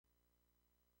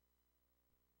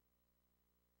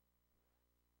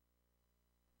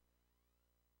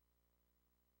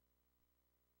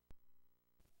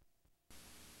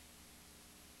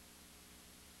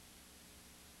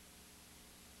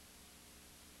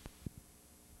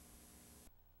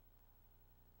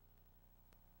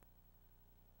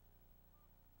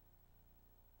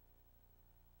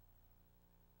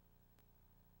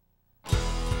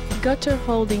Gutter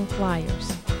holding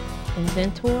pliers.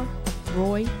 Inventor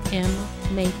Roy M.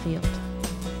 Mayfield.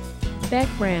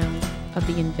 Background of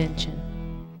the invention.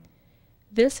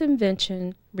 This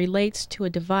invention relates to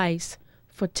a device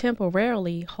for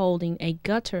temporarily holding a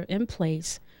gutter in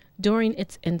place during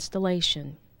its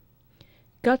installation.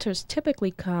 Gutters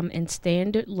typically come in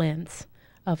standard lengths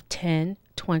of 10,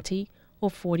 20,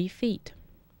 or 40 feet.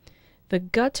 The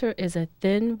gutter is a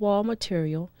thin wall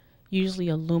material, usually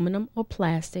aluminum or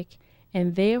plastic,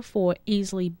 and therefore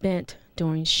easily bent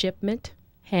during shipment,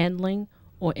 handling,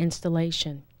 or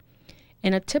installation.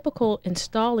 In a typical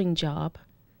installing job,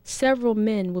 several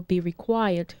men would be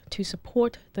required to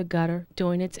support the gutter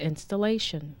during its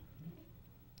installation.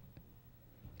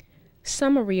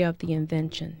 Summary of the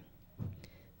invention.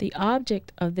 The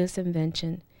object of this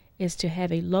invention is to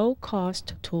have a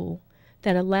low-cost tool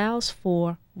that allows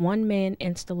for one-man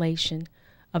installation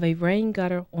of a rain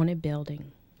gutter on a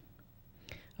building.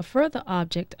 A further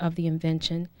object of the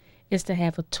invention is to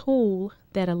have a tool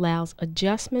that allows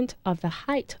adjustment of the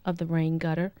height of the rain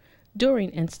gutter during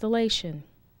installation.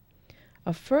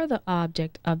 A further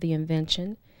object of the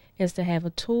invention is to have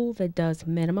a tool that does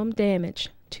minimum damage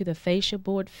to the fascia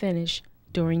board finish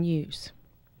during use.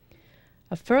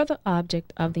 A further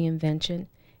object of the invention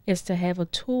is to have a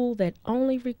tool that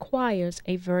only requires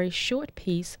a very short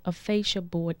piece of fascia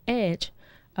board edge,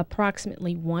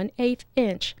 approximately 1/8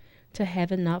 inch, to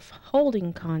have enough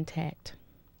holding contact.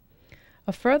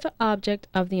 A further object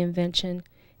of the invention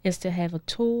is to have a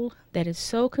tool that is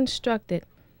so constructed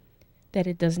that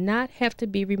it does not have to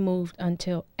be removed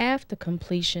until after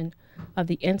completion of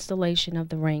the installation of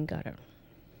the rain gutter.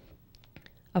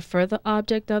 A further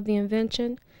object of the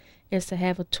invention is to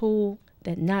have a tool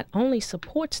that not only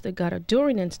supports the gutter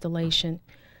during installation,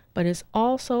 but is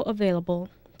also available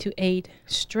to aid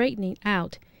straightening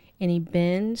out any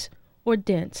bends or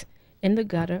dents in the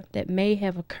gutter that may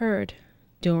have occurred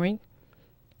during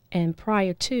and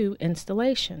prior to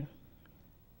installation.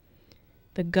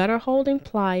 The gutter holding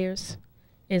pliers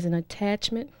is an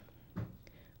attachment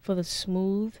for the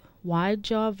smooth, wide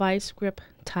jaw vice grip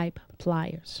type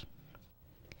pliers.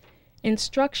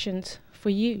 Instructions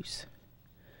for use.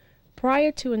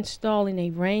 Prior to installing a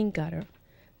rain gutter,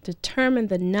 determine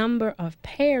the number of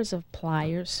pairs of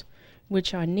pliers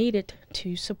which are needed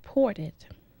to support it.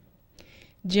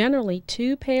 Generally,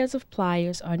 2 pairs of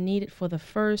pliers are needed for the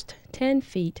first 10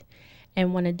 feet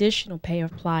and 1 additional pair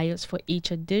of pliers for each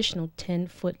additional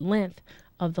 10-foot length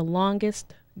of the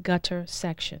longest gutter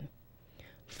section.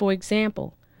 For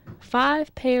example,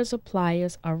 5 pairs of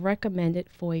pliers are recommended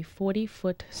for a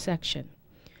 40-foot section.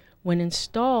 When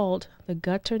installed, the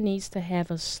gutter needs to have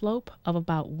a slope of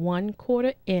about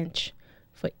 1/4 inch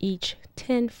for each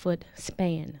 10-foot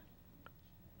span.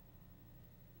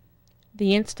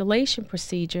 The installation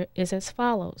procedure is as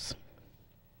follows.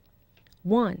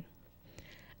 1.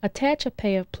 Attach a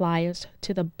pair of pliers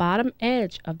to the bottom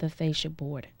edge of the fascia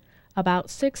board, about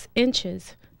 6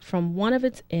 inches from one of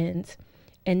its ends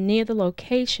and near the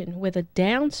location where the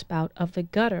downspout of the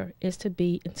gutter is to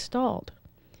be installed.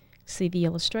 See the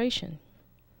illustration.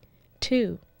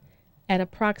 2. At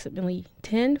approximately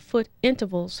 10-foot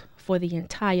intervals for the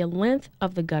entire length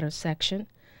of the gutter section,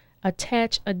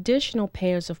 attach additional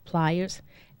pairs of pliers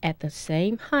at the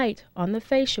same height on the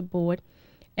fascia board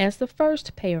as the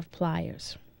first pair of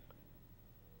pliers.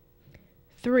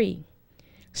 3.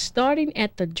 Starting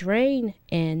at the drain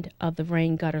end of the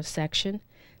rain gutter section,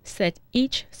 set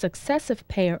each successive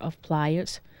pair of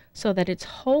pliers so that its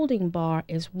holding bar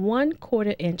is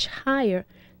 1/4 inch higher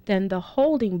than the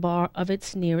holding bar of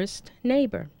its nearest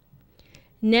neighbor.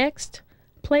 Next,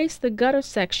 place the gutter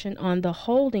section on the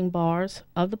holding bars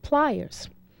of the pliers.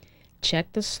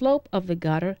 Check the slope of the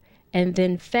gutter and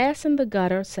then fasten the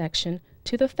gutter section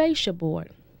to the fascia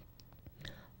board.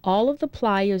 All of the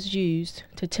pliers used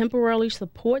to temporarily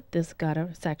support this gutter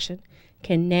section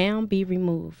can now be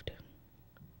removed.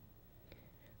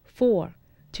 4.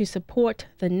 To support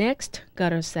the next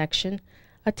gutter section,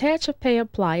 attach a pair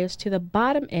of pliers to the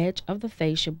bottom edge of the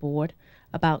fascia board,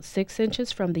 about 6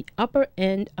 inches from the upper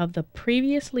end of the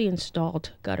previously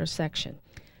installed gutter section.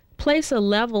 Place a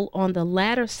level on the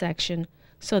latter section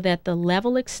so that the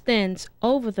level extends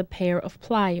over the pair of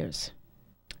pliers.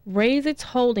 Raise its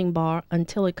holding bar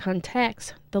until it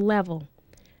contacts the level.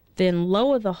 Then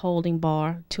lower the holding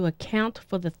bar to account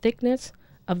for the thickness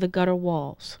of the gutter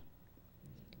walls.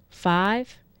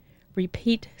 5.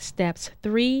 Repeat steps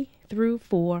 3 through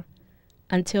 4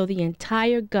 until the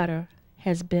entire gutter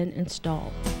has been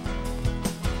installed.